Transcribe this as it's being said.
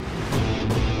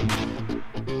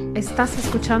Estás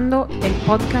escuchando el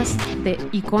podcast de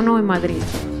Icono en Madrid,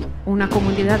 una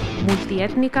comunidad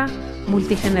multiétnica,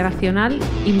 multigeneracional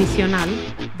y misional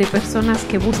de personas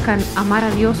que buscan amar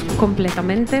a Dios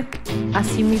completamente, a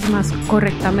sí mismas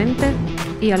correctamente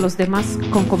y a los demás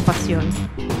con compasión.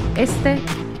 Este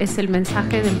es el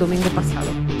mensaje del domingo pasado.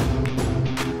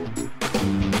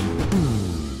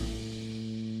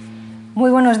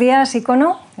 Muy buenos días,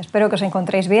 Icono. Espero que os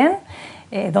encontréis bien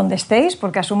donde estéis,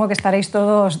 porque asumo que estaréis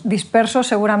todos dispersos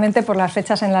seguramente por las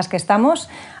fechas en las que estamos.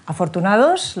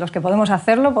 Afortunados, los que podemos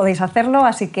hacerlo, podéis hacerlo,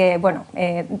 así que, bueno,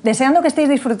 deseando que estéis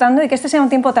disfrutando y que este sea un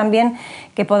tiempo también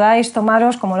que podáis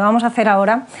tomaros, como lo vamos a hacer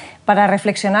ahora, para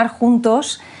reflexionar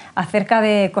juntos acerca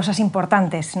de cosas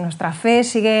importantes. Nuestra fe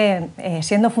sigue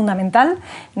siendo fundamental,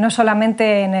 no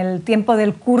solamente en el tiempo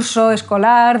del curso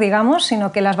escolar, digamos,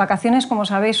 sino que las vacaciones, como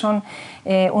sabéis, son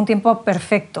un tiempo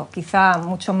perfecto, quizá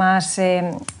mucho más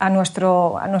a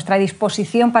nuestra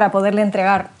disposición para poderle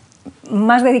entregar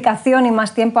más dedicación y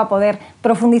más tiempo a poder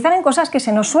profundizar en cosas que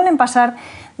se nos suelen pasar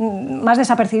más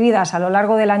desapercibidas a lo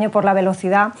largo del año por la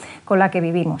velocidad con la que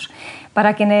vivimos.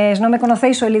 Para quienes no me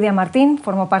conocéis, soy Lidia Martín,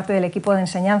 formo parte del equipo de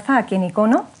enseñanza aquí en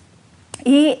Icono.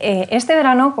 Y este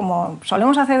verano, como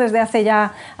solemos hacer desde hace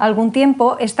ya algún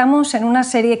tiempo, estamos en una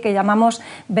serie que llamamos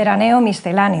Veraneo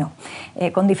Misceláneo,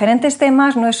 con diferentes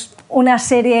temas. No es una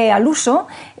serie al uso,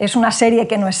 es una serie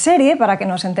que no es serie, para que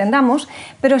nos entendamos,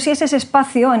 pero sí es ese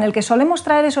espacio en el que solemos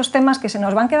traer esos temas que se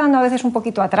nos van quedando a veces un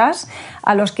poquito atrás,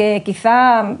 a los que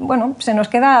quizá, bueno, se nos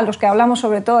queda, a los que hablamos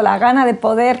sobre todo, la gana de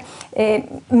poder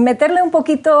meterle un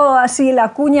poquito así la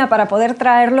cuña para poder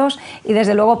traerlos y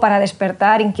desde luego para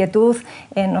despertar inquietud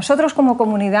en nosotros como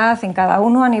comunidad, en cada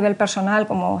uno a nivel personal,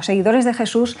 como seguidores de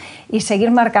Jesús, y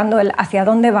seguir marcando el hacia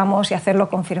dónde vamos y hacerlo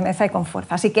con firmeza y con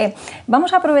fuerza. Así que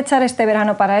vamos a aprovechar este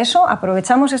verano para eso,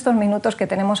 aprovechamos estos minutos que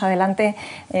tenemos delante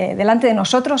de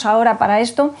nosotros ahora para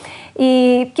esto,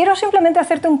 y quiero simplemente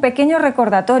hacerte un pequeño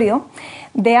recordatorio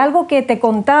de algo que te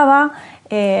contaba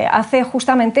hace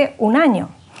justamente un año.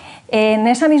 En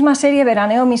esa misma serie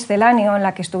Veraneo Misceláneo, en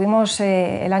la que estuvimos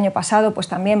el año pasado, pues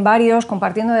también varios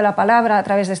compartiendo de la palabra a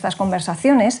través de estas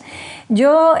conversaciones,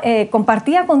 yo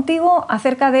compartía contigo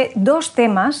acerca de dos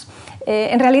temas.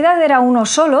 En realidad era uno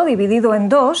solo, dividido en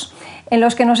dos, en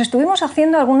los que nos estuvimos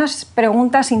haciendo algunas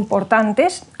preguntas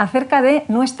importantes acerca de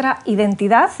nuestra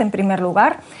identidad, en primer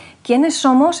lugar, quiénes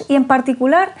somos y en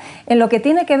particular en lo que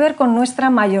tiene que ver con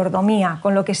nuestra mayordomía,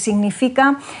 con lo que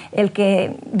significa el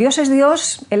que Dios es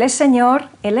Dios, Él es Señor,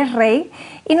 Él es Rey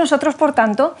y nosotros, por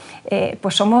tanto,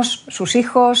 pues somos sus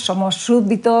hijos, somos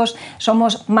súbditos,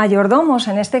 somos mayordomos,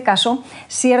 en este caso,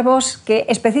 siervos que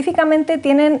específicamente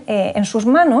tienen en sus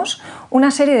manos una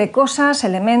serie de cosas,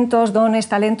 elementos, dones,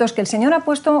 talentos que el Señor ha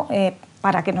puesto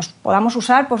para que nos podamos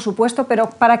usar, por supuesto, pero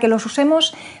para que los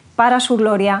usemos para su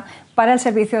gloria, para el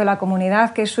servicio de la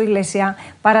comunidad, que es su iglesia,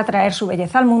 para traer su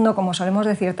belleza al mundo, como solemos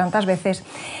decir tantas veces.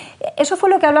 Eso fue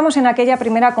lo que hablamos en aquella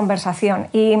primera conversación.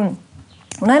 Y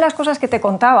una de las cosas que te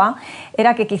contaba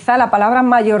era que quizá la palabra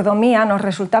mayordomía nos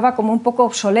resultaba como un poco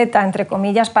obsoleta, entre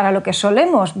comillas, para lo que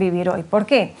solemos vivir hoy. ¿Por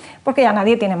qué? Porque ya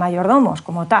nadie tiene mayordomos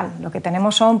como tal. Lo que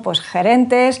tenemos son pues,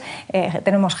 gerentes,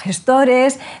 tenemos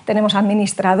gestores, tenemos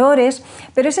administradores,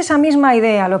 pero es esa misma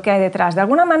idea lo que hay detrás. De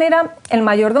alguna manera, el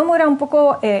mayordomo era un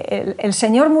poco el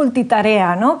señor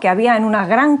multitarea, ¿no?, que había en una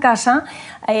gran casa.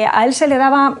 A él se le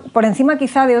daba, por encima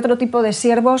quizá de otro tipo de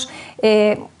siervos,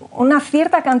 una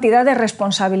cierta cantidad de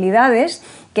responsabilidades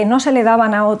que no se le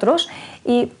daban a otros.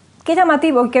 Y qué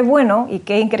llamativo y qué bueno y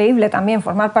qué increíble también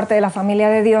formar parte de la familia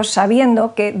de Dios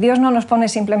sabiendo que Dios no nos pone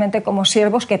simplemente como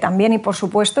siervos, que también y por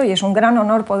supuesto, y es un gran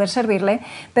honor poder servirle,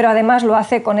 pero además lo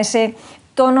hace con ese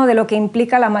tono de lo que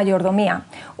implica la mayordomía.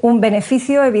 Un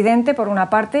beneficio evidente por una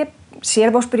parte,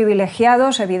 siervos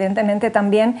privilegiados, evidentemente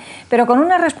también, pero con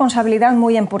una responsabilidad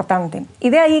muy importante. Y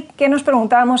de ahí que nos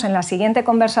preguntábamos en la siguiente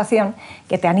conversación,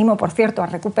 que te animo, por cierto, a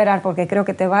recuperar porque creo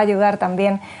que te va a ayudar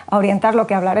también a orientar lo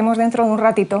que hablaremos dentro de un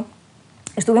ratito.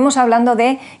 Estuvimos hablando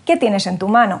de ¿qué tienes en tu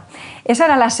mano? Esa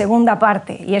era la segunda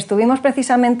parte y estuvimos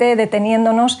precisamente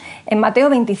deteniéndonos en Mateo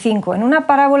 25, en una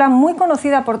parábola muy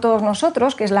conocida por todos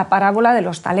nosotros, que es la parábola de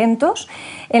los talentos,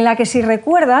 en la que, si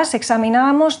recuerdas,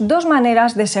 examinábamos dos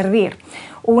maneras de servir.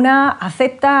 Una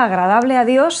acepta, agradable a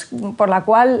Dios, por la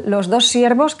cual los dos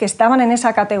siervos que estaban en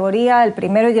esa categoría, el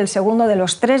primero y el segundo de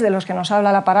los tres de los que nos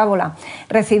habla la parábola,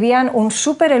 recibían un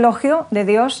súper elogio de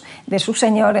Dios, de su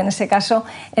Señor en ese caso,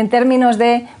 en términos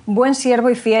de buen siervo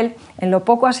y fiel, en lo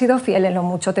poco has sido fiel, en lo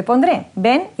mucho te pondré.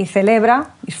 Ven y celebra,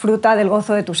 disfruta del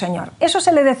gozo de tu Señor. Eso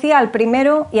se le decía al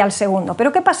primero y al segundo.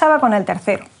 Pero ¿qué pasaba con el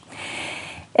tercero?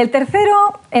 El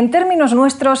tercero, en términos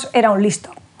nuestros, era un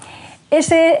listo.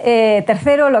 Ese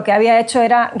tercero lo que había hecho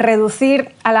era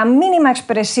reducir a la mínima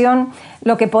expresión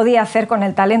lo que podía hacer con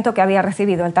el talento que había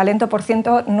recibido. El talento, por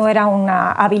cierto, no era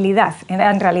una habilidad, era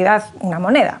en realidad una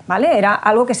moneda, ¿vale? Era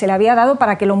algo que se le había dado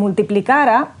para que lo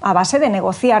multiplicara a base de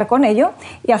negociar con ello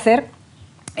y hacer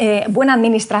buena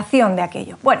administración de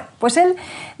aquello. Bueno, pues él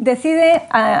decide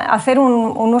hacer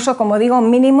un uso, como digo,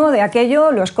 mínimo de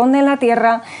aquello, lo esconde en la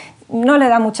tierra, no le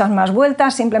da muchas más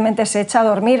vueltas, simplemente se echa a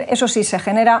dormir. Eso sí, se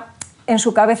genera en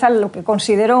su cabeza lo que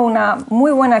consideró una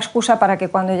muy buena excusa para que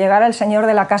cuando llegara el señor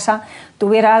de la casa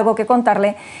tuviera algo que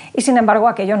contarle, y sin embargo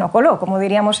aquello no coló, como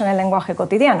diríamos en el lenguaje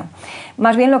cotidiano.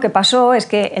 Más bien lo que pasó es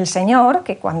que el señor,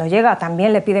 que cuando llega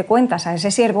también le pide cuentas a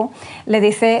ese siervo, le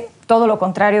dice todo lo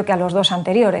contrario que a los dos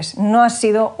anteriores: no has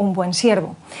sido un buen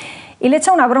siervo. Y le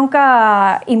echa una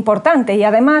bronca importante y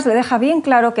además le deja bien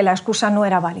claro que la excusa no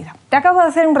era válida. Te acabo de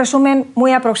hacer un resumen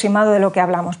muy aproximado de lo que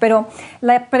hablamos, pero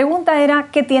la pregunta era: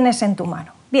 ¿qué tienes en tu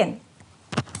mano? Bien,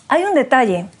 hay un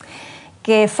detalle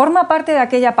que forma parte de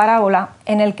aquella parábola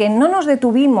en el que no nos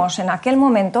detuvimos en aquel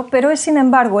momento, pero es sin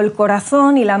embargo el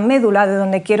corazón y la médula de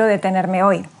donde quiero detenerme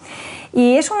hoy.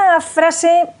 Y es una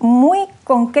frase muy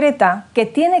concreta que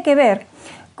tiene que ver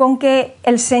con que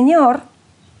el señor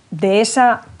de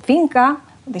esa finca,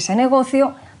 de ese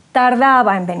negocio,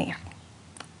 tardaba en venir,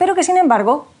 pero que sin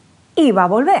embargo iba a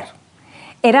volver.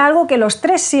 Era algo que los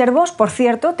tres siervos, por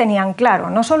cierto, tenían claro.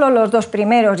 No solo los dos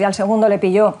primeros y al segundo le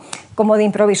pilló como de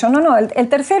improviso, no, el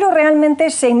tercero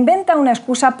realmente se inventa una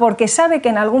excusa porque sabe que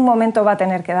en algún momento va a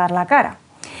tener que dar la cara.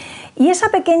 Y esa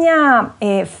pequeña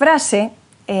frase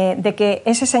de que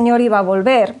ese señor iba a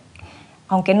volver,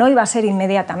 aunque no iba a ser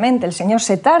inmediatamente, el señor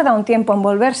se tarda un tiempo en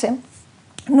volverse,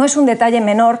 no es un detalle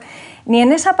menor ni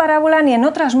en esa parábola ni en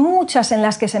otras muchas en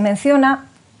las que se menciona,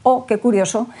 qué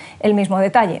curioso, el mismo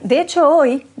detalle. De hecho,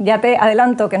 hoy ya te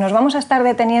adelanto que nos vamos a estar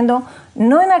deteniendo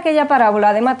no en aquella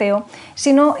parábola de Mateo,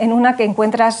 sino en una que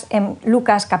encuentras en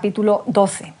Lucas capítulo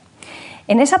 12.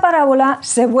 En esa parábola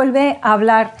se vuelve a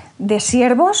hablar de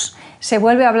siervos, se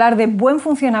vuelve a hablar de buen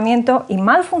funcionamiento y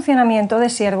mal funcionamiento de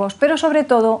siervos, pero sobre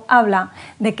todo habla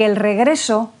de que el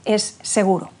regreso es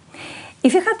seguro. Y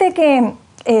fíjate que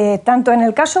tanto en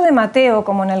el caso de Mateo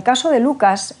como en el caso de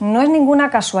Lucas no es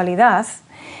ninguna casualidad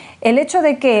el hecho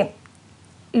de que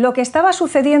lo que estaba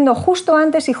sucediendo justo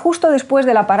antes y justo después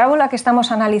de la parábola que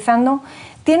estamos analizando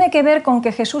tiene que ver con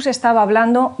que Jesús estaba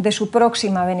hablando de su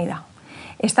próxima venida.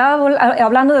 Estaba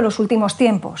hablando de los últimos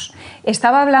tiempos.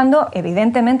 Estaba hablando,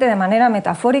 evidentemente de manera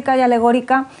metafórica y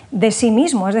alegórica, de sí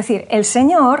mismo. Es decir, el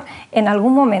Señor en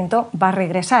algún momento va a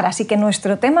regresar. Así que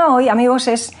nuestro tema hoy, amigos,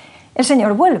 es: el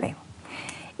Señor vuelve.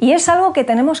 Y es algo que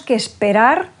tenemos que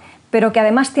esperar, pero que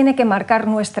además tiene que marcar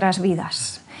nuestras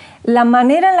vidas. La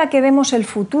manera en la que vemos el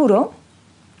futuro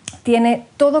tiene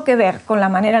todo que ver con la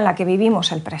manera en la que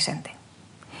vivimos el presente.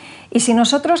 Y si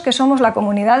nosotros, que somos la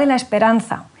comunidad de la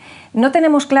esperanza, no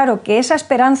tenemos claro que esa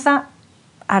esperanza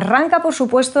arranca, por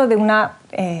supuesto, de una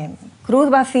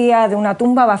cruz vacía, de una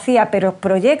tumba vacía, pero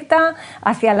proyecta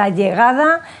hacia la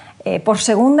llegada por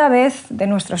segunda vez de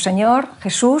nuestro Señor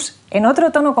Jesús, en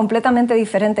otro tono completamente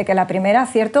diferente que la primera,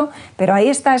 cierto, pero ahí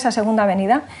está esa segunda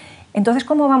venida. Entonces,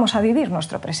 ¿cómo vamos a vivir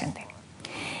nuestro presente?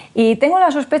 Y tengo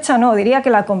la sospecha, no, diría que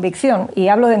la convicción, y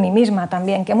hablo de mí misma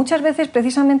también, que muchas veces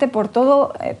precisamente por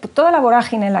toda la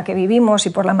vorágine en la que vivimos y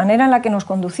por la manera en la que nos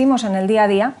conducimos en el día a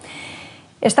día,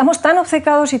 estamos tan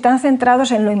obcecados y tan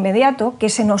centrados en lo inmediato que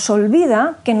se nos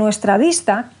olvida que nuestra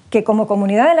vista, que como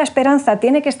comunidad de la esperanza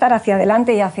tiene que estar hacia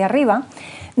adelante y hacia arriba,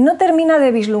 no termina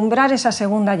de vislumbrar esa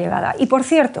segunda llegada. Y por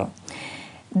cierto,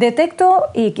 detecto,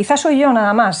 y quizás soy yo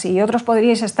nada más, y otros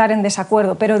podríais estar en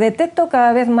desacuerdo, pero detecto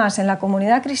cada vez más en la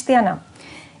comunidad cristiana,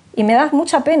 y me da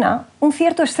mucha pena, un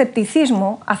cierto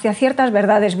escepticismo hacia ciertas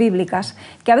verdades bíblicas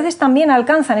que a veces también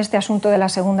alcanzan este asunto de la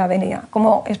segunda venida.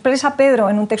 Como expresa Pedro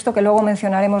en un texto que luego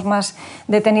mencionaremos más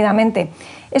detenidamente,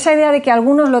 esa idea de que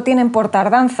algunos lo tienen por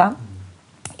tardanza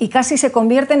y casi se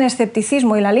convierte en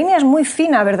escepticismo, y la línea es muy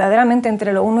fina verdaderamente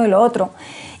entre lo uno y lo otro.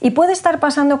 Y puede estar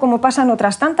pasando como pasan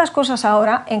otras tantas cosas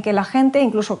ahora, en que la gente,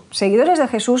 incluso seguidores de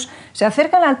Jesús, se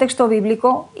acercan al texto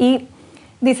bíblico y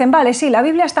dicen: vale, sí, la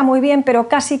Biblia está muy bien, pero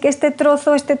casi que este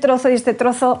trozo y este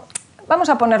trozo, vamos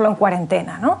a ponerlo en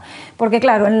cuarentena, ¿no? Porque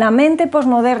claro, en la mente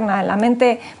posmoderna, en la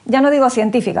mente, ya no digo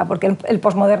científica, porque el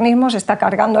posmodernismo se está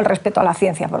cargando el respeto a la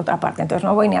ciencia, por otra parte, entonces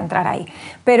no voy ni a entrar ahí.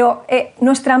 Pero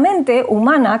nuestra mente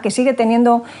humana, que sigue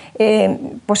teniendo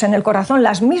pues en el corazón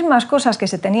las mismas cosas que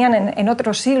se tenían en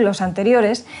otros siglos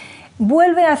anteriores,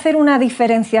 vuelve a hacer una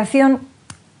diferenciación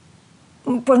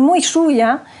pues muy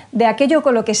suya de aquello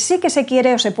con lo que sí que se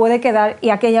quiere o se puede quedar y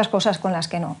aquellas cosas con las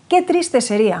que no. Qué triste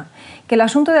sería que el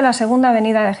asunto de la segunda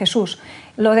venida de Jesús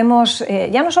lo demos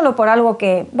ya no solo por algo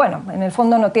que, bueno, en el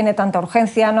fondo no tiene tanta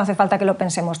urgencia, no hace falta que lo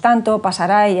pensemos tanto,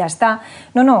 pasará y ya está.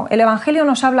 No, el Evangelio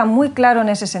nos habla muy claro en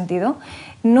ese sentido.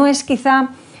 No es quizá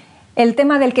el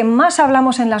tema del que más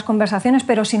hablamos en las conversaciones,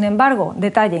 pero sin embargo,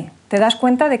 detalle, te das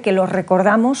cuenta de que lo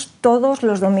recordamos todos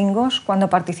los domingos cuando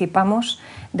participamos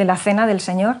de la Cena del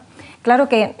Señor. Claro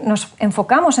que nos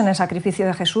enfocamos en el sacrificio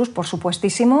de Jesús, por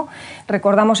supuestísimo,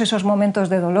 recordamos esos momentos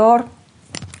de dolor,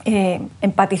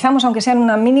 empatizamos, aunque sea en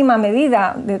una mínima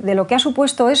medida, de lo que ha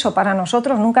supuesto eso para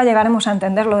nosotros. Nunca llegaremos a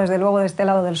entenderlo, desde luego, de este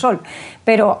lado del sol,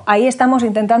 pero ahí estamos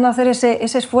intentando hacer ese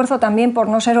esfuerzo también por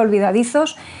no ser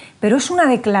olvidadizos, pero es una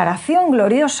declaración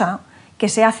gloriosa que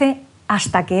se hace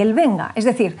hasta que Él venga. Es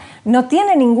decir, no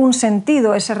tiene ningún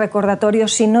sentido ese recordatorio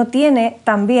si no tiene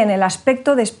también el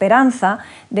aspecto de esperanza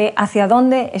de hacia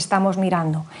dónde estamos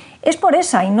mirando. Es por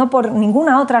esa y no por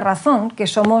ninguna otra razón que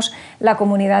somos la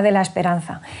comunidad de la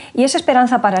esperanza. Y es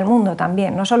esperanza para el mundo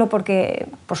también, no solo porque,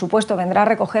 por supuesto, vendrá a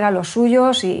recoger a los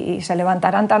suyos y se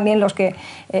levantarán también los que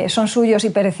son suyos y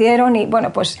perecieron y,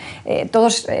 bueno, pues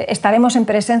todos estaremos en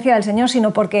presencia del Señor,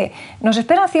 sino porque nos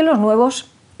esperan cielos nuevos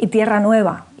y tierra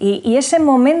nueva. Y ese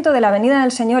momento de la venida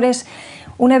del Señor es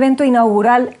un evento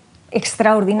inaugural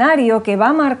extraordinario que va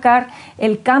a marcar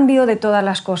el cambio de todas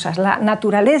las cosas. La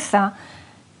naturaleza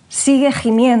sigue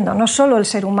gimiendo, no solo el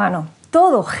ser humano,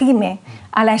 todo gime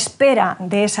a la espera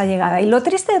de esa llegada. Y lo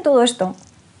triste de todo esto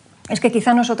es que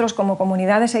quizá nosotros, como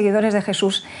comunidad de seguidores de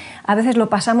Jesús, a veces lo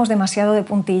pasamos demasiado de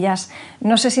puntillas.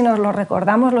 No sé si nos lo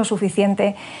recordamos lo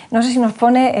suficiente, no sé si nos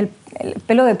pone el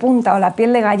pelo de punta o la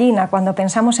piel de gallina cuando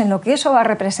pensamos en lo que eso va a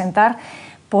representar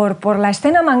por la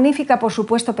escena magnífica, por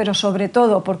supuesto, pero sobre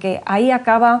todo porque ahí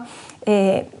acaba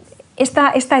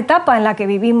esta etapa en la que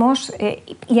vivimos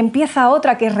y empieza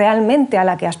otra que es realmente a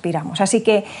la que aspiramos. Así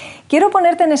que quiero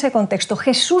ponerte en ese contexto.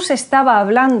 Jesús estaba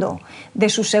hablando de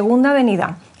su segunda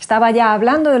venida, estaba ya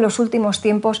hablando de los últimos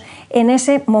tiempos en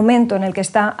ese momento en el que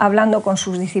está hablando con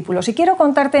sus discípulos. Y quiero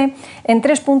contarte en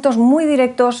 3 puntos muy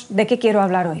directos de qué quiero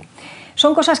hablar hoy.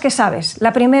 Son cosas que sabes.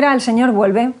 La primera, el Señor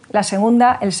vuelve. La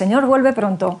segunda, el Señor vuelve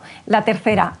pronto. La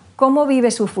tercera, cómo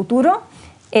vive su futuro,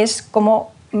 es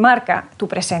cómo marca tu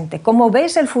presente. Cómo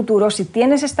ves el futuro, si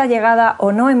tienes esta llegada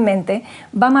o no en mente,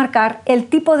 va a marcar el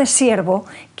tipo de siervo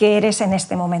que eres en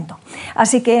este momento.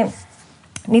 Así que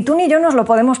ni tú ni yo nos lo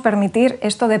podemos permitir,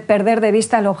 esto de perder de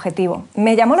vista el objetivo.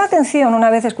 Me llamó la atención una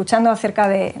vez, escuchando acerca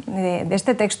de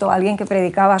este texto, alguien que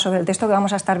predicaba sobre el texto que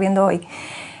vamos a estar viendo hoy,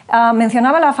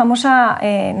 mencionaba la famosa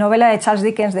novela de Charles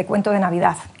Dickens de Cuento de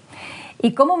Navidad.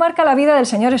 Y cómo marca la vida del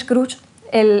señor Scrooge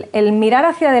el mirar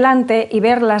hacia adelante y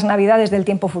ver las Navidades del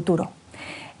tiempo futuro,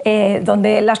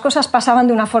 donde las cosas pasaban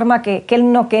de una forma que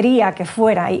él no quería que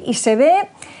fuera, y se ve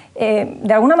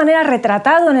de alguna manera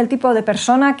retratado en el tipo de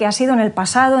persona que ha sido en el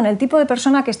pasado, en el tipo de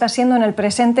persona que está siendo en el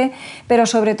presente, pero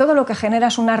sobre todo lo que genera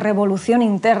es una revolución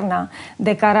interna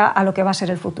de cara a lo que va a ser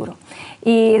el futuro.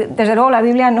 Y desde luego la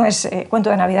Biblia no es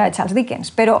Cuento de Navidad de Charles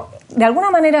Dickens, pero de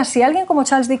alguna manera, si alguien como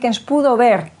Charles Dickens pudo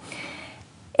ver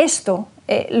esto,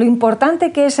 lo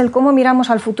importante que es el cómo miramos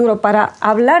al futuro para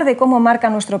hablar de cómo marca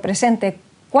nuestro presente,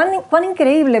 cuán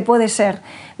increíble puede ser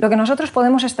lo que nosotros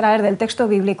podemos extraer del texto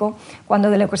bíblico cuando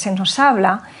de lo que se nos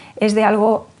habla es de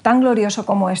algo tan glorioso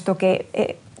como esto,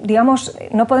 que digamos,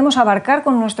 no podemos abarcar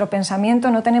con nuestro pensamiento,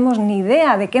 no tenemos ni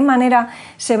idea de qué manera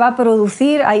se va a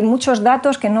producir. Hay muchos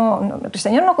datos que el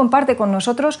Señor no comparte con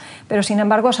nosotros, pero sin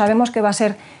embargo sabemos que va a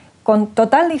ser con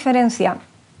total diferencia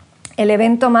el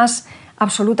evento más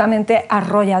absolutamente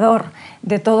arrollador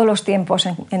de todos los tiempos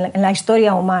en la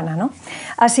historia humana, ¿no?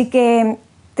 Así que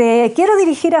te quiero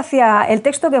dirigir hacia el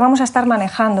texto que vamos a estar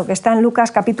manejando, que está en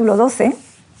Lucas capítulo 12.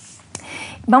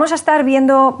 Vamos a estar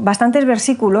viendo bastantes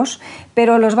versículos,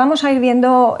 pero los vamos a ir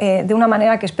viendo de una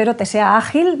manera que espero te sea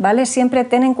ágil, ¿vale? Siempre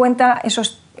ten en cuenta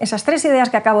esas 3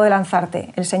 ideas que acabo de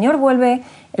lanzarte. El Señor vuelve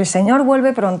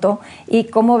pronto, y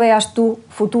cómo veas tu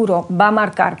futuro va a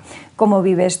marcar cómo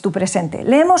vives tu presente.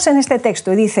 Leemos en este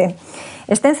texto y dice: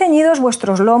 «Estén ceñidos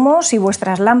vuestros lomos y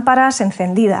vuestras lámparas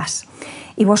encendidas,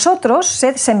 y vosotros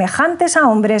sed semejantes a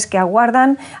hombres que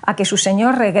aguardan a que su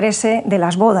Señor regrese de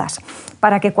las bodas,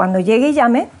 para que cuando llegue y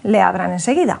llame, le abran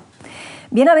enseguida.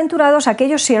 Bienaventurados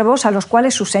aquellos siervos a los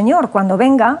cuales su Señor, cuando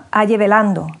venga, halle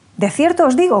velando. De cierto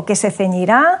os digo que se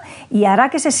ceñirá y hará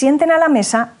que se sienten a la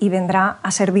mesa y vendrá a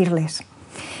servirles.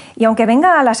 Y aunque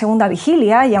venga a la segunda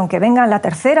vigilia y aunque venga a la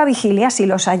tercera vigilia, si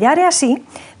los hallare así,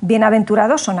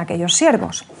 bienaventurados son aquellos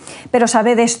siervos. Pero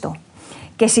sabed esto,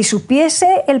 que si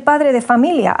supiese el padre de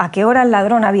familia a qué hora el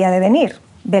ladrón había de venir,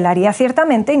 velaría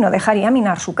ciertamente y no dejaría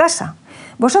minar su casa.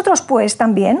 Vosotros, pues,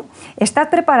 también estad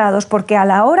preparados, porque a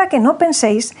la hora que no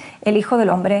penséis, el Hijo del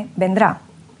Hombre vendrá».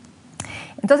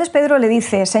 Entonces Pedro le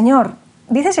dice: Señor,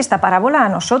 ¿dices esta parábola a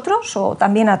nosotros o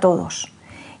también a todos?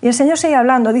 Y el Señor sigue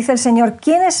hablando, dice el Señor: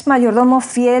 ¿quién es mayordomo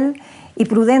fiel y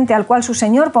prudente al cual su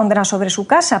Señor pondrá sobre su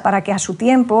casa para que a su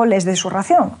tiempo les dé su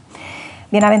ración?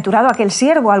 Bienaventurado aquel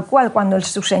siervo al cual cuando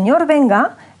su Señor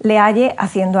venga le halle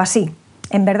haciendo así.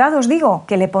 En verdad os digo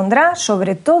que le pondrá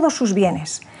sobre todos sus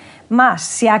bienes. Mas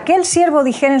si aquel siervo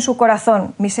dijera en su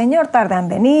corazón: mi Señor tarda en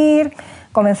venir,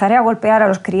 comenzaré a golpear a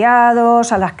los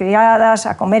criados, a las criadas,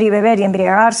 a comer y beber y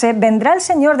embriagarse, vendrá el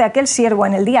Señor de aquel siervo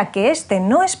en el día que éste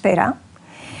no espera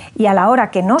y a la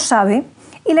hora que no sabe,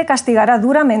 y le castigará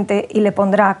duramente y le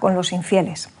pondrá con los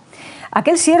infieles.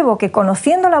 Aquel siervo que,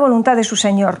 conociendo la voluntad de su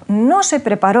Señor, no se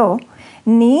preparó,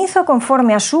 ni hizo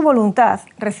conforme a su voluntad,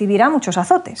 recibirá muchos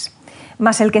azotes.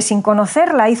 Mas el que sin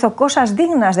conocerla hizo cosas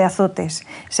dignas de azotes,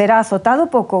 será azotado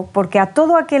poco, porque a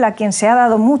todo aquel a quien se ha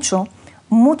dado mucho,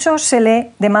 mucho se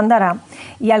le demandará,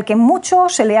 y al que mucho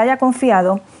se le haya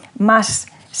confiado, más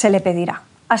se le pedirá.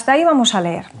 Hasta ahí vamos a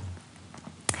leer.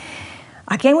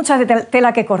 Aquí hay mucha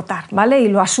tela que cortar, ¿vale? Y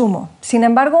lo asumo. Sin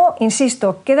embargo,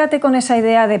 insisto, quédate con esa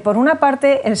idea de, por una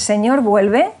parte, el Señor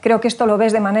vuelve. Creo que esto lo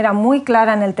ves de manera muy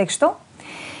clara en el texto.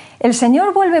 El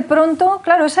Señor vuelve pronto.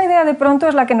 Claro, esa idea de pronto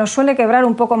es la que nos suele quebrar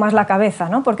un poco más la cabeza,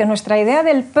 ¿no? Porque nuestra idea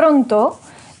del pronto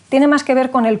tiene más que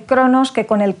ver con el cronos que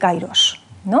con el kairos,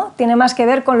 ¿no? Tiene más que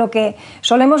ver con lo que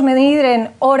solemos medir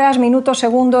en horas, minutos,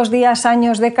 segundos, días,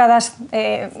 años, décadas,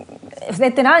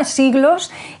 etcétera,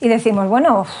 siglos, y decimos,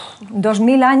 bueno,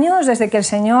 2000 años desde que el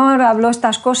Señor habló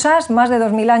estas cosas, más de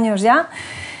 2000 años ya.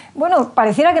 Bueno,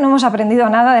 pareciera que no hemos aprendido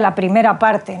nada de la primera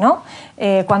parte, ¿no?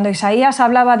 Cuando Isaías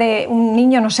hablaba de un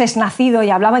niño, no sé, es nacido,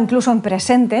 y hablaba incluso en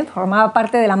presente, formaba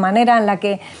parte de la manera en la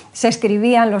que se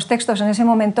escribían los textos en ese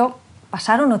momento.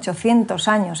 Pasaron 800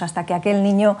 años hasta que aquel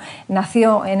niño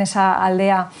nació en esa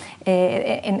aldea,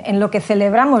 en lo que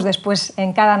celebramos después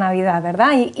en cada Navidad,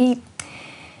 ¿verdad? Y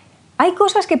hay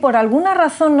cosas que por alguna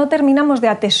razón no terminamos de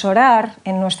atesorar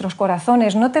en nuestros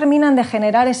corazones, no terminan de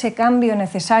generar ese cambio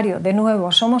necesario. De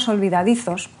nuevo, somos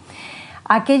olvidadizos.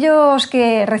 Aquellos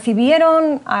que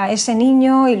recibieron a ese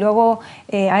niño y luego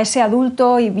a ese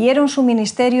adulto y vieron su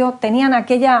ministerio, tenían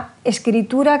aquella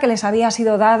escritura que les había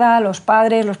sido dada, los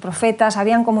padres, los profetas,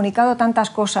 habían comunicado tantas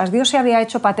cosas, Dios se había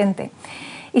hecho patente.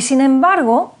 Y sin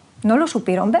embargo, no lo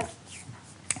supieron ver.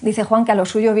 Dice Juan que a lo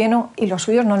suyo vino y los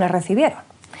suyos no le recibieron.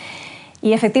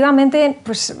 Y efectivamente,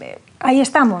 pues ahí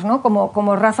estamos, ¿no?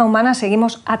 Como raza humana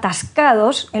seguimos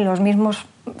atascados en los mismos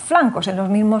flancos, en los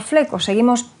mismos flecos,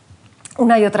 seguimos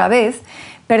una y otra vez,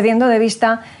 perdiendo de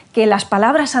vista que las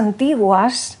palabras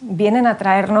antiguas vienen a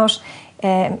traernos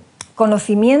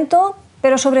conocimiento,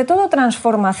 pero sobre todo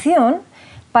transformación,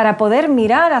 para poder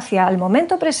mirar hacia el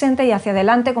momento presente y hacia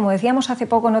adelante, como decíamos hace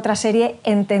poco en otra serie,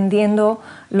 entendiendo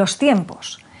los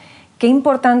tiempos. Qué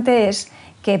importante es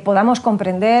que podamos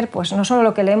comprender, pues no solo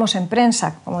lo que leemos en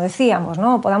prensa, como decíamos,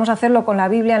 ¿no? Podamos hacerlo con la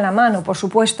Biblia en la mano, por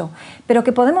supuesto, pero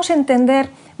que podemos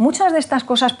entender muchas de estas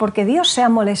cosas porque Dios se ha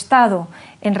molestado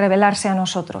en revelarse a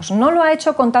nosotros. No lo ha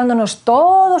hecho contándonos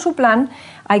todo su plan.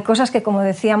 Hay cosas que, como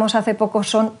decíamos hace poco,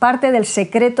 son parte del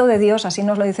secreto de Dios, así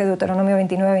nos lo dice Deuteronomio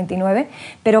 29,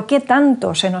 pero qué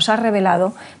tanto se nos ha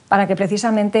revelado para que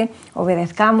precisamente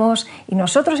obedezcamos y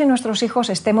nosotros y nuestros hijos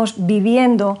estemos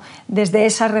viviendo desde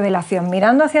esa revelación,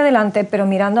 mirando hacia adelante, pero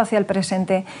mirando hacia el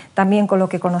presente también con lo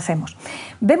que conocemos.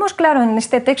 Vemos claro en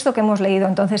este texto que hemos leído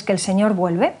entonces que el Señor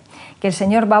vuelve, que el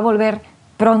Señor va a volver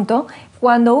pronto,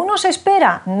 cuando uno se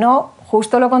espera, no,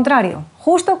 justo lo contrario,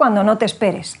 justo cuando no te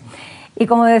esperes. Y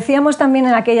como decíamos también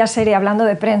en aquella serie hablando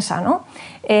de prensa, ¿no?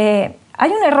 Hay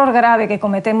un error grave que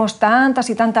cometemos tantas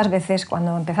y tantas veces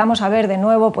cuando empezamos a ver de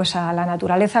nuevo pues, a la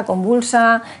naturaleza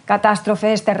convulsa,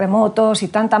 catástrofes, terremotos y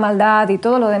tanta maldad y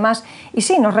todo lo demás. Y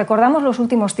sí, nos recordamos los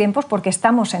últimos tiempos porque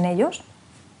estamos en ellos,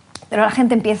 pero la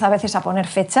gente empieza a veces a poner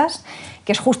fechas,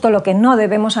 que es justo lo que no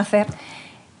debemos hacer.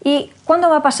 ¿Y cuándo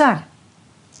va a pasar?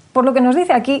 Por lo que nos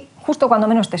dice aquí, justo cuando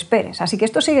menos te esperes. Así que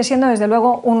esto sigue siendo, desde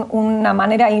luego, una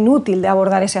manera inútil de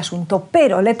abordar ese asunto.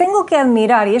 Pero le tengo que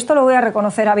admirar, y esto lo voy a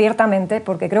reconocer abiertamente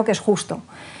porque creo que es justo,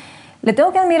 le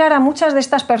tengo que admirar a muchas de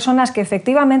estas personas que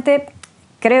efectivamente,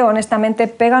 creo honestamente,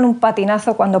 pegan un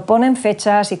patinazo cuando ponen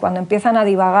fechas y cuando empiezan a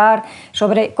divagar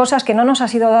sobre cosas que no nos ha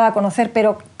sido dada a conocer,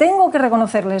 pero tengo que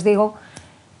reconocer, les digo,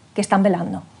 que están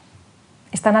velando,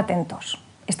 están atentos,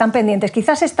 están pendientes,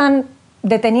 quizás están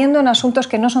deteniendo en asuntos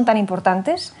que no son tan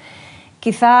importantes,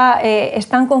 quizá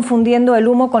están confundiendo el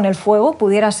humo con el fuego,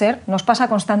 pudiera ser, nos pasa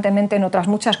constantemente en otras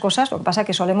muchas cosas, lo que pasa es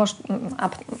que solemos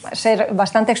ser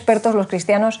bastante expertos los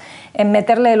cristianos en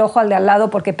meterle el ojo al de al lado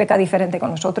porque peca diferente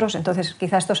con nosotros, entonces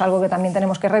quizá esto es algo que también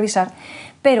tenemos que revisar,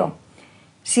 pero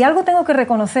Si algo tengo que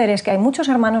reconocer es que hay muchos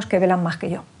hermanos que velan más que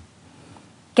yo,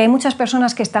 que hay muchas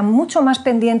personas que están mucho más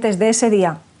pendientes de ese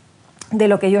día de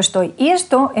lo que yo estoy. Y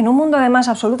esto en un mundo además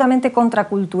absolutamente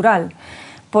contracultural,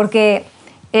 porque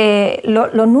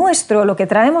lo nuestro, lo que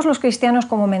traemos los cristianos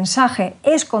como mensaje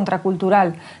es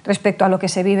contracultural respecto a lo que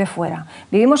se vive fuera.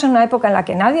 Vivimos en una época en la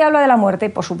que nadie habla de la muerte y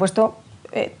por supuesto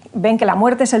ven que la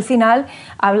muerte es el final.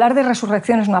 Hablar de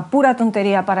resurrección es una pura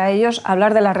tontería para ellos.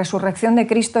 Hablar de la resurrección de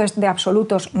Cristo es de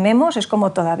absolutos memos. Es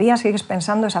como todavía sigues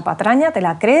pensando esa patraña, te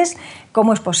la crees,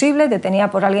 ¿cómo es posible?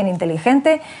 Detenida por alguien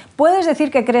inteligente. Puedes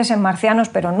decir que crees en marcianos,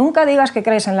 pero nunca digas que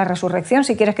crees en la resurrección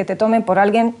si quieres que te tomen por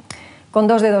alguien con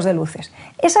 2 dedos de luces.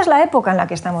 Esa es la época en la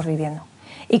que estamos viviendo.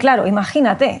 Y claro,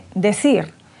 imagínate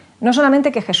decir no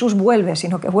solamente que Jesús vuelve,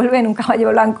 sino que vuelve en un caballo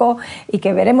blanco y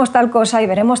que veremos tal cosa y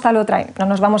veremos tal otra. No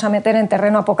nos vamos a meter en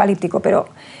terreno apocalíptico, pero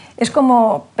es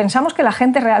como pensamos que la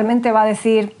gente realmente va a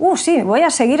decir sí, voy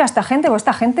a seguir a esta gente, o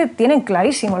esta gente tienen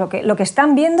clarísimo lo que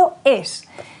están viendo es.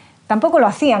 Tampoco lo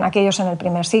hacían aquellos en el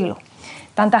primer siglo.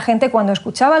 Tanta gente cuando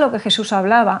escuchaba lo que Jesús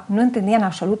hablaba no entendían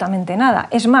absolutamente nada.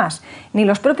 Es más, ni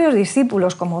los propios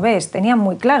discípulos, como ves, tenían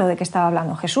muy claro de qué estaba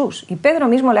hablando Jesús. Y Pedro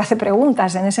mismo le hace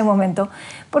preguntas en ese momento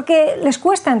porque les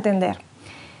cuesta entender.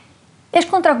 Es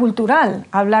contracultural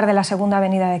hablar de la segunda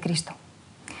venida de Cristo.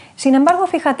 Sin embargo,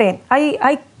 fíjate, hay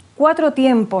 4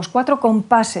 tiempos, 4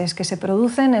 compases que se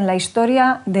producen en la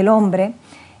historia del hombre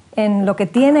en lo que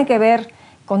tiene que ver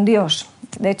con Dios.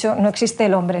 De hecho, no existe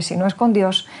el hombre si no es con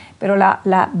Dios, pero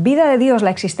la vida de Dios,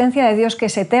 la existencia de Dios que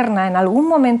es eterna, en algún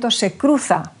momento se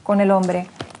cruza con el hombre.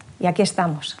 Y aquí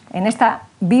estamos. En esta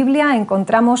Biblia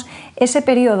encontramos ese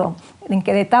periodo en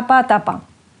que de etapa a etapa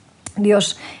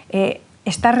Dios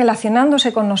está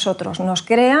relacionándose con nosotros, nos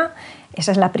crea,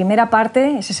 esa es la primera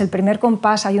parte, ese es el primer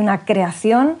compás, hay una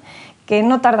creación que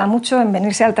no tarda mucho en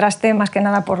venirse al traste más que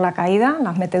nada por la caída,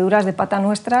 las meteduras de pata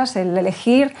nuestras, el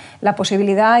elegir la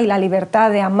posibilidad y la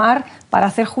libertad de amar para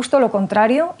hacer justo lo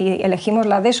contrario y elegimos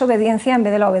la desobediencia en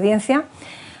vez de la obediencia.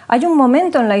 Hay un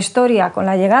momento en la historia con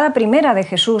la llegada primera de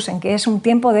Jesús en que es un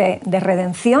tiempo de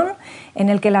redención en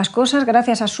el que las cosas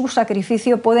gracias a su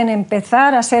sacrificio pueden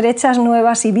empezar a ser hechas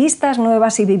nuevas y vistas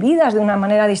nuevas y vividas de una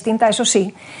manera distinta. Eso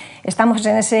sí, estamos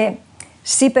en ese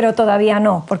sí, pero todavía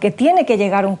no, porque tiene que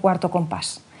llegar un cuarto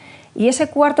compás. Y ese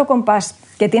cuarto compás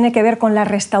que tiene que ver con la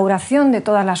restauración de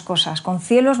todas las cosas, con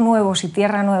cielos nuevos y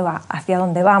tierra nueva, hacia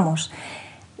donde vamos,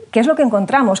 ¿qué es lo que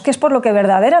encontramos? ¿Qué es por lo que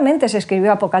verdaderamente se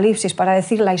escribió Apocalipsis para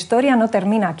decir la historia no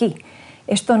termina aquí?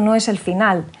 Esto no es el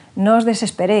final, no os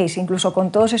desesperéis, incluso con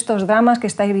todos estos dramas que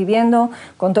estáis viviendo,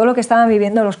 con todo lo que estaban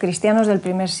viviendo los cristianos del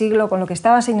primer siglo, con lo que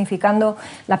estaba significando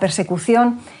la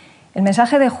persecución. El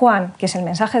mensaje de Juan, que es el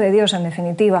mensaje de Dios en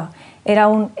definitiva, era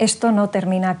esto no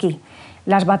termina aquí.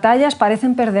 Las batallas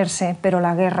parecen perderse, pero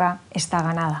la guerra está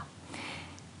ganada.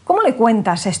 ¿Cómo le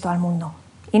cuentas esto al mundo?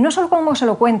 Y no solo cómo se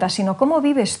lo cuentas, sino cómo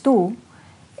vives tú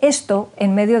esto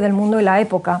en medio del mundo y la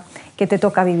época que te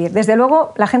toca vivir. Desde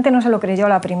luego, la gente no se lo creyó a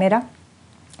la primera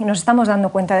y nos estamos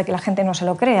dando cuenta de que la gente no se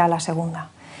lo cree a la segunda.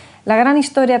 La gran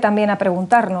historia también a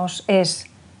preguntarnos es,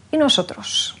 ¿y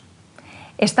nosotros?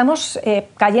 Estamos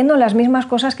cayendo en las mismas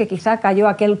cosas que quizá cayó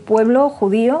aquel pueblo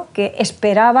judío que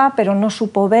esperaba pero no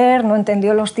supo ver, no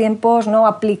entendió los tiempos, no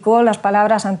aplicó las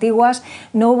palabras antiguas,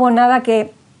 no hubo nada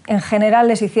que en general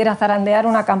les hiciera zarandear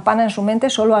una campana en su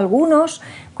mente. Solo algunos,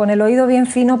 con el oído bien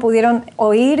fino, pudieron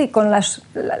oír y con las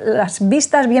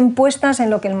vistas bien puestas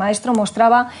en lo que el maestro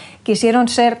mostraba, quisieron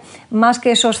ser más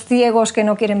que esos ciegos que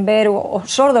no quieren ver o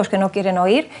sordos que no quieren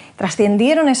oír,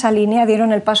 trascendieron esa línea,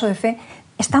 dieron el paso de fe.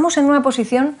 ¿Estamos en una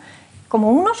posición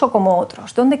como unos o como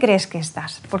otros? ¿Dónde crees que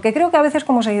estás? Porque creo que a veces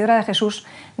como seguidora de Jesús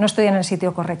no estoy en el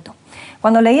sitio correcto.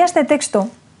 Cuando leía este texto,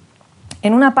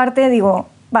 en una parte digo,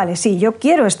 vale, sí, yo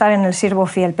quiero estar en el siervo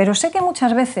fiel, pero sé que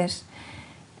muchas veces,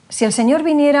 si el Señor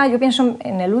viniera, yo pienso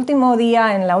en el último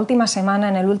día, en la última semana,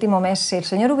 en el último mes, si el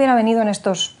Señor hubiera venido en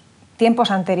estos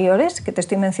tiempos anteriores que te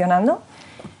estoy mencionando,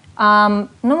 no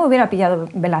me hubiera pillado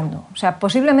velando. O sea,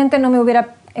 posiblemente no me hubiera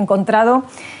encontrado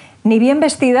ni bien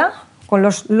vestida, con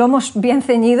los lomos bien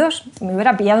ceñidos, me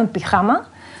hubiera pillado en pijama,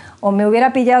 o me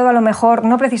hubiera pillado a lo mejor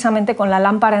no precisamente con la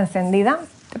lámpara encendida.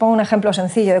 Te pongo un ejemplo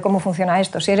sencillo de cómo funciona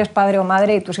esto. Si eres padre o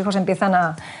madre y tus hijos empiezan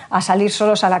a salir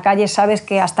solos a la calle, sabes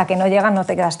que hasta que no llegan no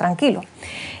te quedas tranquilo.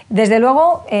 Desde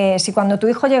luego, si cuando tu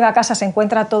hijo llega a casa se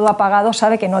encuentra todo apagado,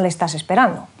 sabe que no le estás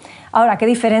esperando. Ahora, qué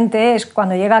diferente es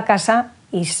cuando llega a casa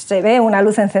y se ve una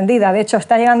luz encendida. De hecho,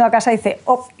 está llegando a casa y dice,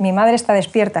 oh, mi madre está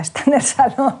despierta, está en el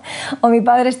salón, o mi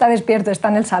padre está despierto, está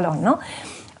en el salón, ¿no?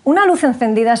 Una luz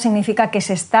encendida significa que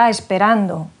se está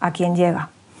esperando a quien llega.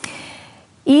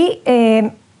 Y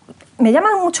me llama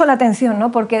mucho la atención,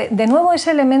 ¿no? Porque de nuevo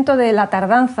ese elemento de la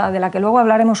tardanza, de la que luego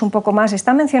hablaremos un poco más,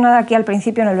 está mencionada aquí al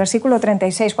principio en el versículo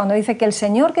 36, cuando dice que el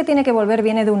Señor que tiene que volver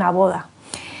viene de una boda.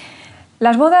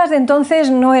 Las bodas de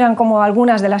entonces no eran como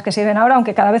algunas de las que se ven ahora,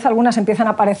 aunque cada vez algunas empiezan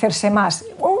a parecerse más.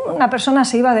 Una persona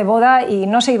se iba de boda y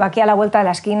no se iba aquí a la vuelta de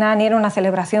la esquina, ni era una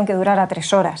celebración que durara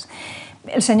 3 horas.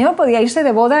 El Señor podía irse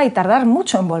de boda y tardar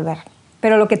mucho en volver,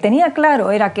 pero lo que tenía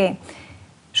claro era que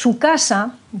su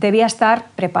casa debía estar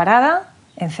preparada,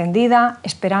 encendida,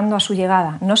 esperando a su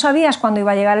llegada. No sabías cuándo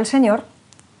iba a llegar el Señor.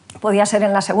 Podía ser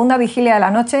en la segunda vigilia de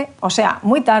la noche, o sea,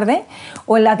 muy tarde,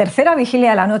 o en la tercera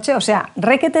vigilia de la noche, o sea,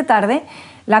 requete tarde.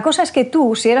 La cosa es que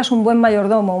tú, si eras un buen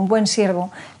mayordomo, un buen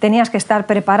siervo, tenías que estar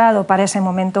preparado para ese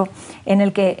momento en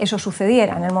el que eso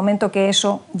sucediera, en el momento que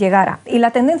eso llegara. Y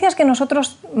la tendencia es que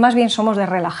nosotros más bien somos de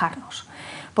relajarnos.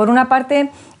 Por una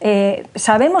parte,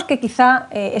 sabemos que quizá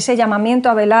ese llamamiento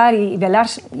a velar y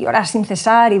orar sin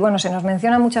cesar, y bueno, se nos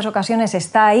menciona en muchas ocasiones,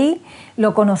 está ahí,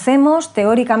 lo conocemos,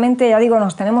 teóricamente, ya digo,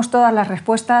 nos tenemos todas las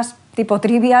respuestas tipo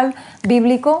trivial,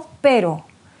 bíblico, pero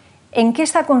 ¿en qué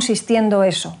está consistiendo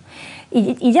eso?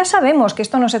 Y ya sabemos que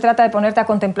esto no se trata de ponerte a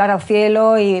contemplar al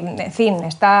cielo y, en fin,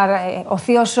 estar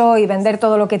ocioso y vender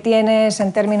todo lo que tienes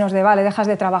en términos de, vale, dejas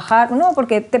de trabajar. No,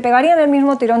 porque te pegarían el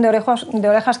mismo tirón de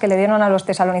orejas que le dieron a los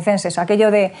tesalonicenses,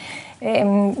 aquello de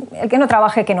el que no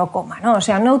trabaje, que no coma, ¿no? O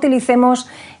sea, no utilicemos,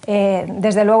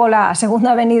 desde luego, la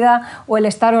segunda venida o el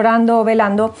estar orando o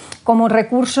velando como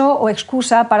recurso o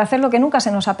excusa para hacer lo que nunca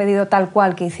se nos ha pedido tal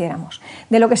cual que hiciéramos.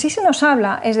 De lo que sí se nos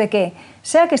habla es de que,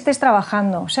 sea que estés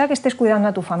trabajando, sea que estés cuidando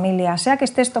a tu familia, sea que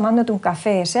estés tomándote un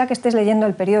café, sea que estés leyendo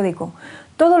el periódico,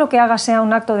 todo lo que hagas sea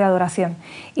un acto de adoración.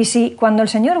 Y si cuando el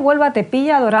Señor vuelva te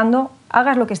pilla adorando,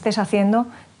 hagas lo que estés haciendo,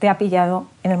 te ha pillado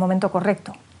en el momento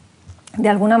correcto. De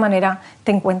alguna manera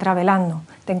te encuentra velando,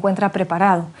 te encuentra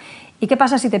preparado. ¿Y qué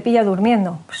pasa si te pilla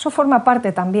durmiendo? Pues eso forma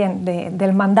parte también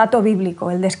del mandato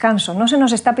bíblico, el descanso. No se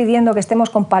nos está pidiendo que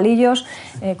estemos con palillos,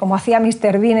 como hacía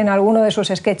Mr. Bean en alguno de sus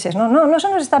sketches. No se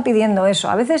nos está pidiendo eso.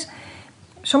 A veces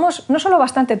somos no solo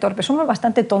bastante torpes, somos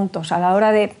bastante tontos a la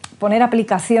hora de poner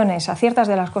aplicaciones a ciertas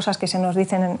de las cosas que se nos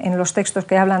dicen en los textos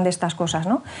que hablan de estas cosas,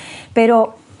 ¿no?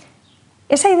 Pero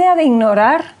esa idea de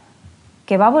ignorar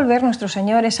que va a volver nuestro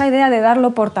Señor, esa idea de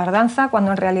darlo por tardanza,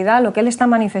 cuando en realidad lo que Él está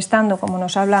manifestando, como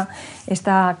nos habla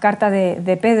esta carta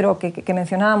de Pedro que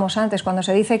mencionábamos antes, cuando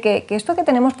se dice que esto que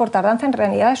tenemos por tardanza en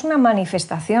realidad es una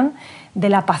manifestación de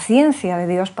la paciencia de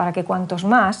Dios para que cuantos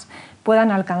más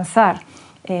puedan alcanzar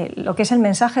lo que es el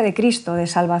mensaje de Cristo de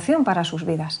salvación para sus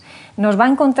vidas. Nos va a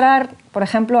encontrar, por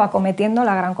ejemplo, acometiendo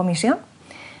la Gran Comisión,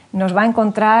 nos va a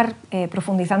encontrar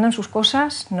profundizando en sus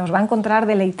cosas, nos va a encontrar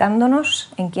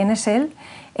deleitándonos en quién es Él,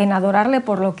 en adorarle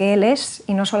por lo que Él es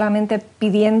y no solamente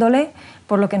pidiéndole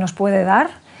por lo que nos puede dar.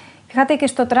 Fíjate que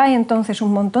esto trae entonces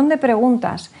un montón de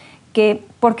preguntas que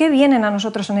 ¿por qué vienen a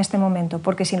nosotros en este momento?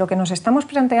 Porque si lo que nos estamos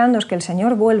planteando es que el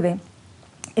Señor vuelve,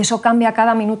 eso cambia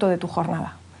cada minuto de tu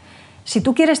jornada. Si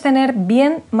tú quieres tener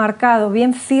bien marcado,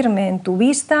 bien firme en tu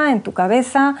vista, en tu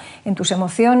cabeza, en tus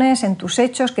emociones, en tus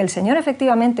hechos, que el Señor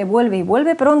efectivamente vuelve y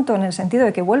vuelve pronto en el sentido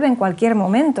de que vuelve en cualquier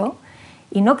momento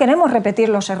y no queremos repetir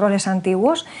los errores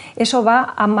antiguos, eso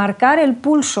va a marcar el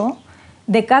pulso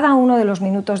de cada uno de los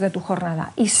minutos de tu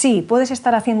jornada. Y sí, puedes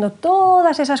estar haciendo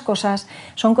todas esas cosas,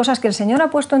 son cosas que el Señor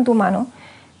ha puesto en tu mano,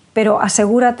 pero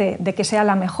asegúrate de que sea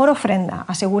la mejor ofrenda,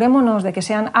 asegurémonos de que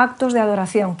sean actos de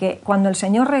adoración, que cuando el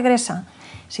Señor regresa,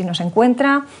 si nos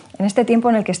encuentra en este tiempo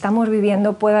en el que estamos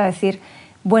viviendo, pueda decir,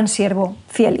 buen siervo,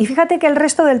 fiel. Y fíjate que el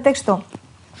resto del texto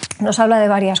nos habla de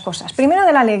varias cosas. Primero,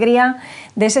 de la alegría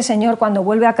de ese Señor cuando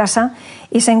vuelve a casa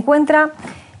y se encuentra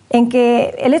en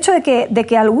que el hecho de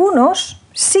que algunos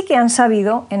sí que han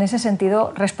sabido, en ese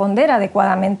sentido, responder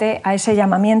adecuadamente a ese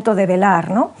llamamiento de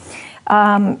velar, ¿no?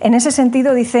 En ese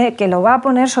sentido dice que lo va a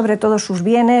poner sobre todos sus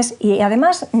bienes y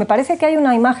además me parece que hay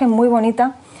una imagen muy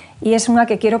bonita y es una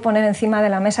que quiero poner encima de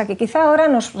la mesa que quizá ahora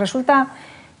nos resulta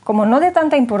como no de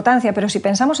tanta importancia, pero si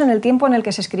pensamos en el tiempo en el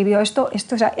que se escribió esto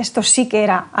sí que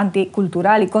era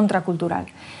anticultural y contracultural.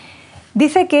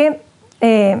 Dice que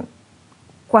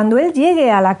cuando Él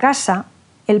llegue a la casa,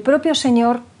 el propio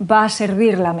Señor va a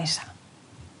servir la mesa.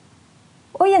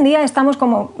 Hoy en día estamos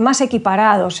como más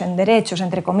equiparados en derechos,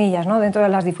 entre comillas, ¿no? Dentro de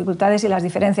las dificultades y las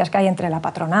diferencias que hay entre la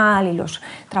patronal y los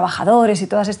trabajadores y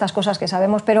todas estas cosas que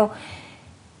sabemos, pero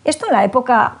esto en la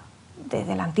época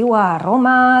de la antigua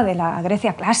Roma, de la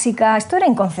Grecia clásica, esto era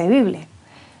inconcebible.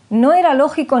 No era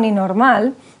lógico ni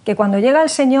normal que cuando llega el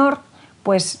Señor,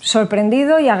 pues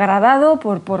sorprendido y agradado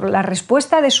por la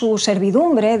respuesta de su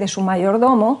servidumbre, de su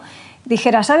mayordomo,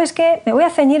 dijera, ¿sabes qué? Me voy a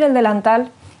ceñir el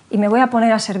delantal y me voy a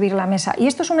poner a servir la mesa. Y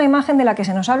esto es una imagen de la que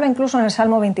se nos habla incluso en el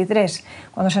Salmo 23,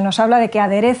 cuando se nos habla de que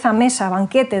adereza mesa,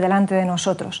 banquete delante de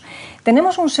nosotros.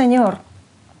 Tenemos un Señor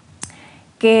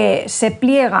que se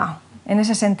pliega en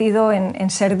ese sentido en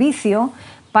servicio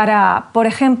para, por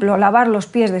ejemplo, lavar los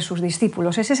pies de sus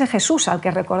discípulos. Es ese Jesús al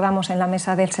que recordamos en la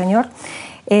mesa del Señor.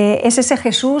 Es ese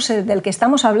Jesús del que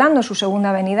estamos hablando en su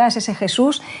segunda venida, es ese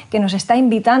Jesús que nos está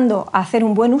invitando a hacer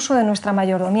un buen uso de nuestra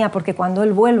mayordomía, porque cuando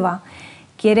Él vuelva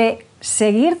quiere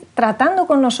seguir tratando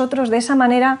con nosotros de esa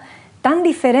manera tan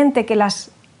diferente que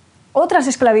las otras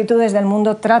esclavitudes del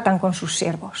mundo tratan con sus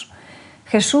siervos.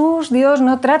 Jesús, Dios,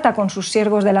 no trata con sus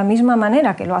siervos de la misma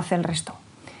manera que lo hace el resto.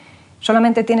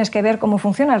 Solamente tienes que ver cómo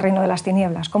funciona el reino de las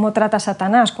tinieblas, cómo trata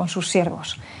Satanás con sus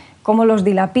siervos, cómo los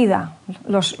dilapida,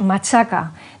 los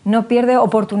machaca, no pierde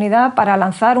oportunidad para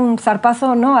lanzar un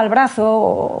zarpazo no al brazo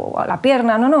o a la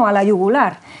pierna, no, a la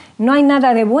yugular. No hay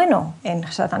nada de bueno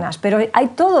en Satanás, pero hay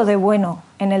todo de bueno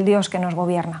en el Dios que nos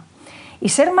gobierna. Y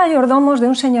ser mayordomos de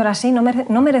un Señor así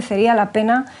no merecería la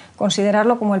pena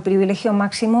considerarlo como el privilegio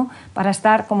máximo para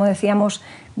estar, como decíamos,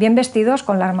 bien vestidos,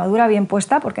 con la armadura bien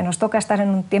puesta, porque nos toca estar en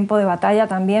un tiempo de batalla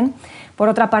también. Por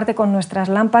otra parte, con nuestras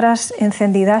lámparas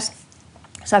encendidas,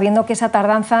 sabiendo que esa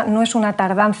tardanza no es una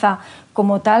tardanza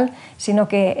como tal, sino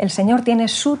que el Señor tiene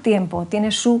su tiempo,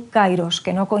 tiene su kairos,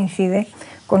 que no coincide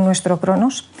con nuestro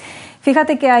cronos.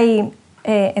 Fíjate que hay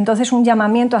entonces un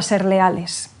llamamiento a ser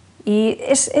leales. Y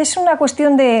es una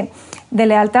cuestión de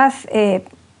lealtad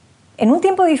en un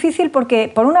tiempo difícil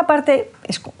porque, por una parte,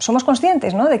 somos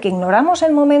conscientes, ¿no?, de que ignoramos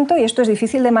el momento y esto es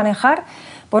difícil de manejar.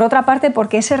 Por otra parte,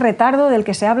 porque ese retardo del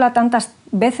que se habla tantas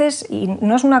veces, y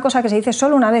no es una cosa que se dice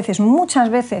solo una vez, es muchas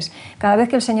veces, cada vez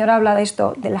que el Señor habla de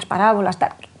esto, de las parábolas,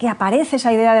 que aparece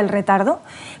esa idea del retardo.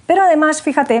 Pero además,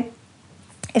 fíjate,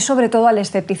 es sobre todo al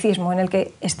escepticismo en el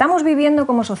que estamos viviendo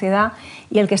como sociedad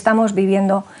y el que estamos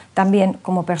viviendo también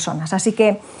como personas. Así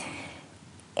que,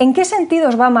 ¿en qué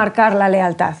sentidos va a marcar la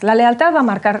lealtad? La lealtad va a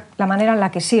marcar la manera en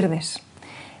la que sirves,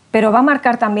 pero va a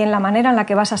marcar también la manera en la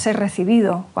que vas a ser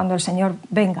recibido cuando el Señor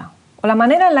venga. O la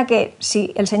manera en la que,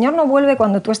 si el Señor no vuelve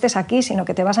cuando tú estés aquí, sino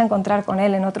que te vas a encontrar con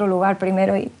Él en otro lugar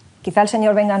primero y quizá el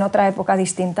Señor venga en otra época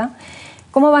distinta,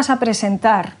 ¿cómo vas a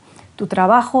presentar tu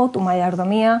trabajo, tu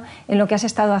mayordomía, en lo que has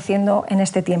estado haciendo en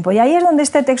este tiempo? Y ahí es donde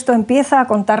este texto empieza a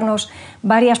contarnos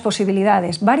varias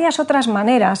posibilidades, varias otras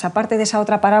maneras, aparte de esa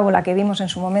otra parábola que vimos en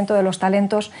su momento de los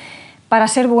talentos, para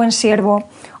ser buen siervo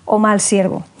o mal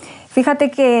siervo. Fíjate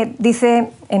que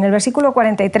dice en el versículo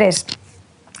 43,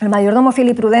 el mayordomo fiel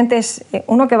y prudente es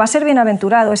uno que va a ser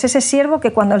bienaventurado, es ese siervo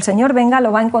que cuando el Señor venga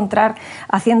lo va a encontrar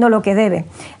haciendo lo que debe,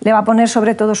 le va a poner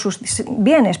sobre todos sus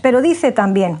bienes. Pero dice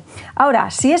también,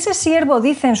 ahora, si ese siervo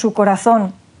dice en su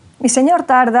corazón, mi Señor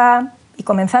tarda, y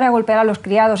comenzar a golpear a los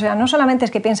criados, o sea, no solamente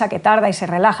es que piensa que tarda y se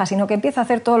relaja, sino que empieza a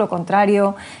hacer todo lo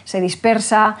contrario, se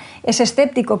dispersa, es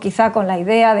escéptico quizá con la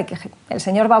idea de que el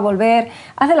Señor va a volver,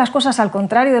 hace las cosas al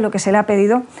contrario de lo que se le ha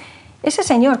pedido. Ese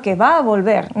Señor que va a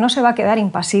volver no se va a quedar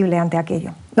impasible ante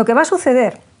aquello. Lo que va a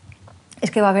suceder es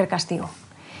que va a haber castigo.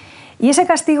 Y ese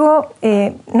castigo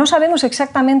no sabemos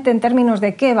exactamente en términos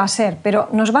de qué va a ser, pero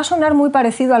nos va a sonar muy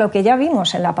parecido a lo que ya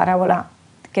vimos en la parábola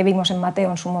que vimos en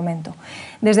Mateo en su momento.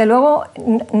 Desde luego,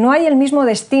 no hay el mismo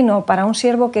destino para un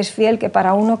siervo que es fiel que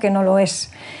para uno que no lo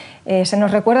es. Se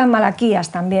nos recuerda en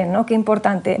Malaquías también, ¿no? Qué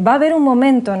importante. Va a haber un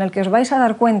momento en el que os vais a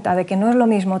dar cuenta de que no es lo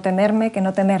mismo temerme que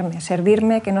no temerme,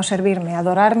 servirme que no servirme,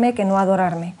 adorarme que no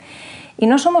adorarme. Y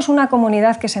no somos una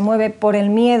comunidad que se mueve por el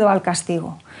miedo al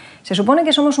castigo. Se supone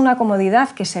que somos una comunidad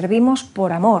que servimos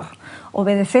por amor,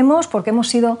 obedecemos porque hemos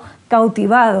sido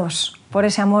cautivados por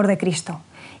ese amor de Cristo.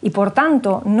 Y por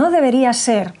tanto, no debería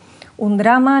ser un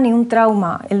drama ni un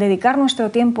trauma el dedicar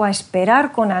nuestro tiempo a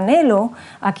esperar con anhelo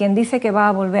a quien dice que va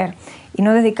a volver y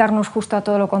no dedicarnos justo a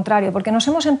todo lo contrario, porque nos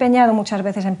hemos empeñado muchas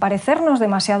veces en parecernos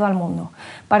demasiado al mundo,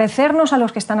 parecernos a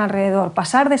los que están alrededor,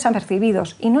 pasar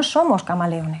desapercibidos, y no somos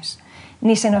camaleones.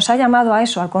 Ni se nos ha llamado a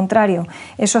eso, al contrario,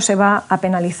 eso se va a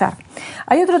penalizar.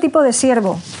 Hay otro tipo de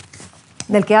siervo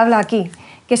del que habla aquí,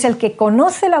 que es el que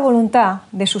conoce la voluntad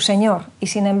de su Señor y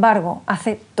sin embargo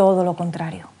hace todo lo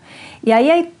contrario. Y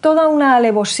ahí hay toda una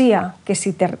alevosía que,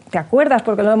 si te acuerdas,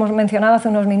 porque lo hemos mencionado hace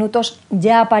unos minutos,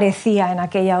 ya aparecía en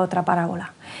aquella otra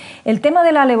parábola. El tema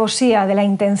de la alevosía, de la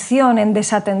intención en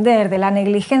desatender, de la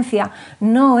negligencia,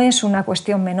 no es una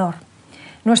cuestión menor.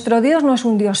 Nuestro Dios no es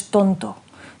un Dios tonto,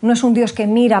 no es un Dios que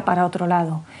mira para otro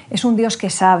lado, es un Dios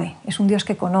que sabe, es un Dios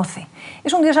que conoce,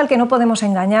 es un Dios al que no podemos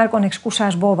engañar con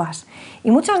excusas bobas. Y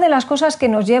muchas de las cosas que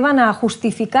nos llevan a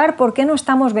justificar por qué no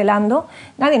estamos velando,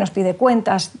 nadie nos pide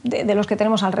cuentas de los que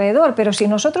tenemos alrededor, pero si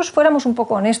nosotros fuéramos un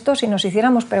poco honestos y nos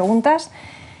hiciéramos preguntas,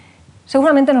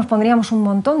 seguramente nos pondríamos un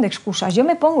montón de excusas. Yo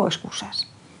me pongo excusas.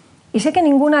 Y sé que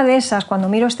ninguna de esas, cuando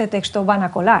miro este texto, van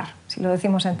a colar, si lo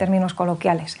decimos en términos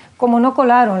coloquiales, como no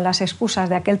colaron las excusas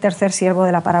de aquel tercer siervo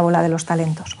de la parábola de los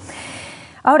talentos.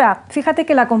 Ahora, fíjate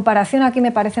que la comparación aquí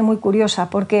me parece muy curiosa,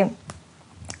 porque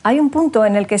hay un punto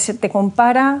en el que se te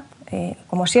compara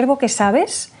como siervo que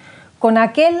sabes con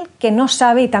aquel que no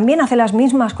sabe y también hace las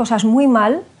mismas cosas muy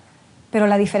mal, pero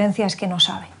la diferencia es que no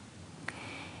sabe.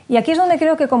 Y aquí es donde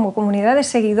creo que como comunidad de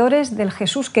seguidores del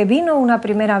Jesús que vino una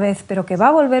primera vez, pero que va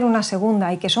a volver una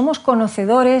segunda, y que somos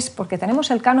conocedores porque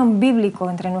tenemos el canon bíblico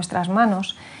entre nuestras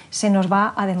manos, se nos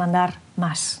va a demandar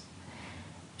más.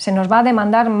 Se nos va a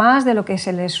demandar más de lo que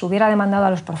se les hubiera demandado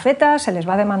a los profetas, se les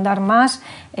va a demandar más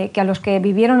que a los que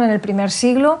vivieron en el primer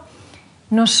siglo.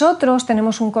 Nosotros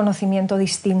tenemos un conocimiento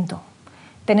distinto.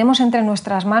 Tenemos entre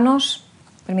nuestras manos,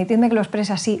 permitidme que lo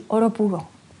exprese así, oro puro.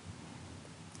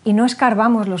 Y no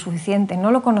escarbamos lo suficiente, no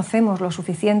lo conocemos lo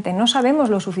suficiente, no sabemos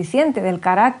lo suficiente del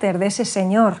carácter de ese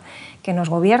Señor que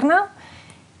nos gobierna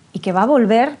y que va a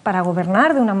volver para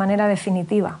gobernar de una manera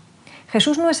definitiva.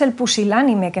 Jesús no es el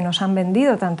pusilánime que nos han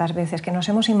vendido tantas veces, que nos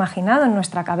hemos imaginado en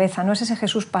nuestra cabeza, no es ese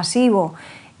Jesús pasivo,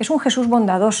 es un Jesús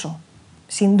bondadoso,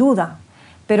 sin duda,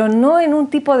 pero no en un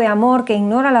tipo de amor que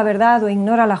ignora la verdad o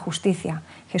ignora la justicia.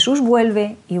 Jesús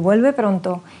vuelve y vuelve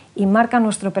pronto y marca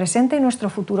nuestro presente y nuestro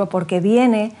futuro porque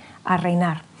viene a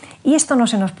reinar. Y esto no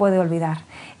se nos puede olvidar.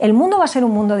 El mundo va a ser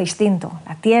un mundo distinto.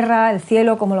 La tierra, el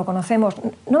cielo, como lo conocemos,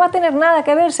 no va a tener nada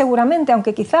que ver seguramente,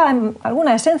 aunque quizá en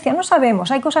alguna esencia, no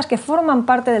sabemos. Hay cosas que forman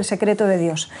parte del secreto de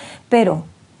Dios. Pero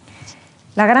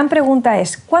la gran pregunta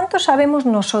es, ¿cuánto sabemos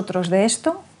nosotros de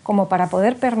esto como para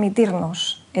poder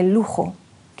permitirnos el lujo,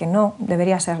 que no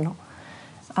debería serlo?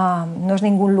 No es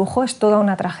ningún lujo, es toda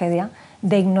una tragedia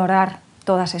de ignorar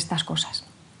todas estas cosas.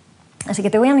 Así que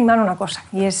te voy a animar a una cosa,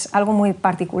 y es algo muy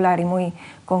particular y muy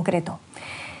concreto.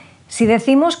 Si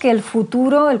decimos que el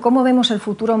futuro, el cómo vemos el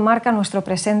futuro marca nuestro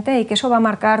presente y que eso va a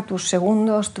marcar tus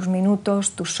segundos, tus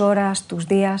minutos, tus horas, tus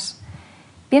días,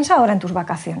 piensa ahora en tus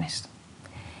vacaciones.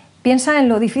 Piensa en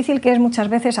lo difícil que es muchas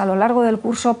veces a lo largo del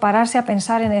curso pararse a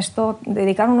pensar en esto,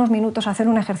 dedicar unos minutos a hacer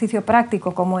un ejercicio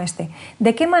práctico como este.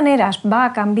 ¿De qué maneras va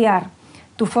a cambiar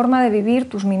tu forma de vivir,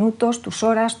 tus minutos, tus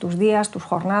horas, tus días, tus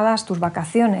jornadas, tus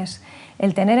vacaciones,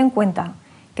 el tener en cuenta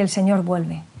que el Señor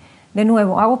vuelve? De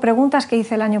nuevo, hago preguntas que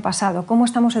hice el año pasado. ¿Cómo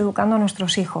estamos educando a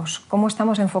nuestros hijos? ¿Cómo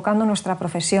estamos enfocando nuestra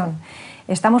profesión?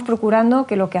 ¿Estamos procurando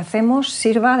que lo que hacemos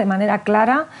sirva de manera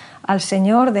clara al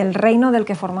Señor del reino del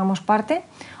que formamos parte?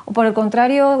 O por el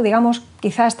contrario, digamos,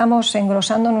 quizá estamos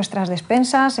engrosando nuestras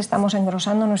despensas, estamos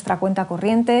engrosando nuestra cuenta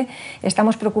corriente,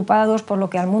 estamos preocupados por lo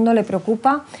que al mundo le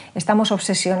preocupa, estamos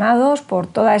obsesionados por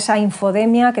toda esa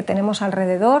infodemia que tenemos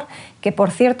alrededor, que por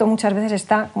cierto muchas veces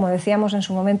está, como decíamos en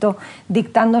su momento,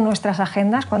 dictando nuestras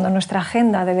agendas, cuando nuestra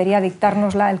agenda debería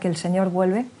dictárnosla el que el Señor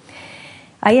vuelve.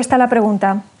 Ahí está la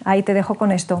pregunta, ahí te dejo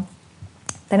con esto.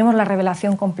 Tenemos la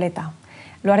revelación completa.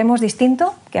 ¿Lo haremos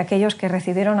distinto que aquellos que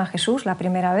recibieron a Jesús la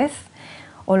primera vez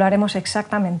o lo haremos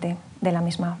exactamente de la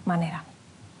misma manera?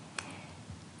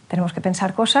 Tenemos que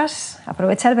pensar cosas,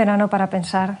 aprovecha el verano para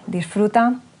pensar,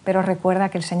 disfruta, pero recuerda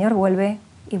que el Señor vuelve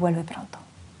y vuelve pronto.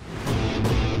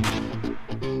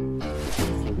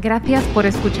 Gracias por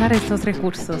escuchar estos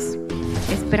recursos.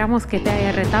 Esperamos que te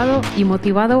haya retado y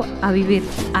motivado a vivir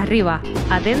arriba,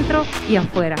 adentro y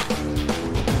afuera.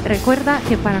 Recuerda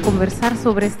que para conversar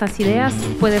sobre estas ideas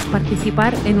puedes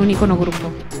participar en un icono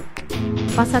grupo.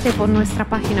 Pásate por nuestra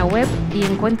página web y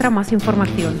encuentra más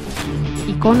información: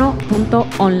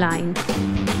 icono.online.